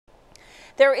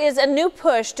There is a new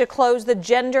push to close the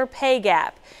gender pay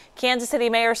gap. Kansas City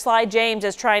Mayor Sly James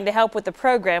is trying to help with the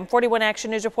program. 41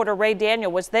 Action News reporter Ray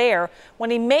Daniel was there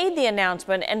when he made the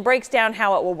announcement and breaks down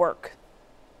how it will work.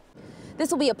 This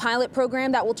will be a pilot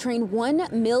program that will train 1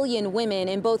 million women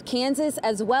in both Kansas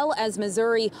as well as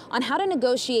Missouri on how to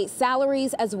negotiate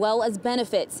salaries as well as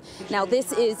benefits. Now,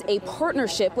 this is a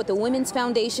partnership with the Women's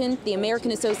Foundation, the American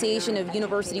Association of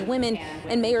University Women,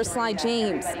 and Mayor Sly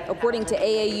James. According to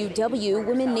AAUW,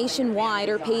 women nationwide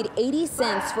are paid 80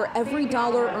 cents for every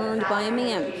dollar earned by a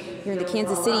man. Here in the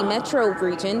Kansas City metro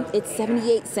region, it's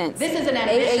 78 cents.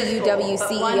 AAUW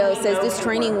CEO says this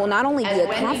training will not only be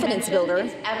a confidence builder,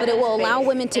 but it will allow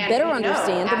women to better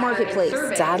understand the marketplace.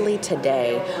 Sadly,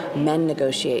 today, men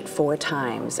negotiate 4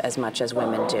 times as much as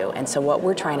women do. And so what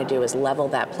we're trying to do is level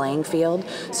that playing field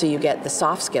so you get the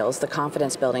soft skills, the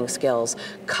confidence building skills,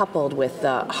 coupled with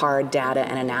the hard data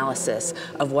and analysis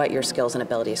of what your skills and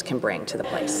abilities can bring to the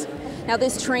place. Now,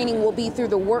 this training will be through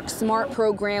the Work Smart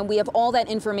program. We have all that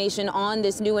information on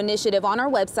this new initiative on our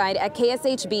website at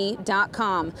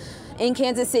kshb.com. In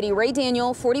Kansas City, Ray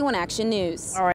Daniel, 41 Action News. All right.